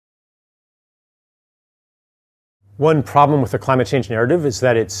One problem with the climate change narrative is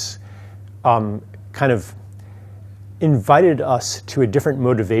that it's kind of invited us to a different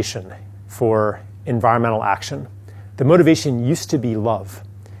motivation for environmental action. The motivation used to be love.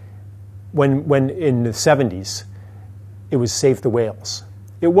 When in the 70s, it was save the whales.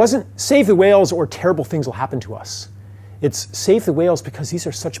 It wasn't save the whales or terrible things will happen to us. It's save the whales because these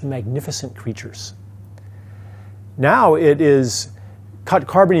are such magnificent creatures. Now it is cut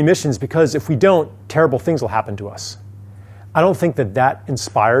carbon emissions because if we don't, terrible things will happen to us. I don't think that that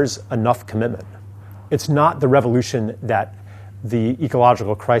inspires enough commitment. It's not the revolution that the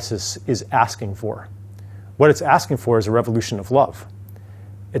ecological crisis is asking for. What it's asking for is a revolution of love.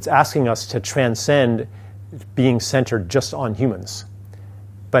 It's asking us to transcend being centered just on humans,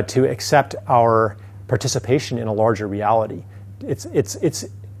 but to accept our participation in a larger reality.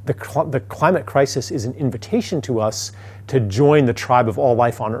 The climate crisis is an invitation to us to join the tribe of all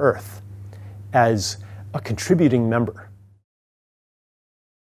life on Earth as a contributing member.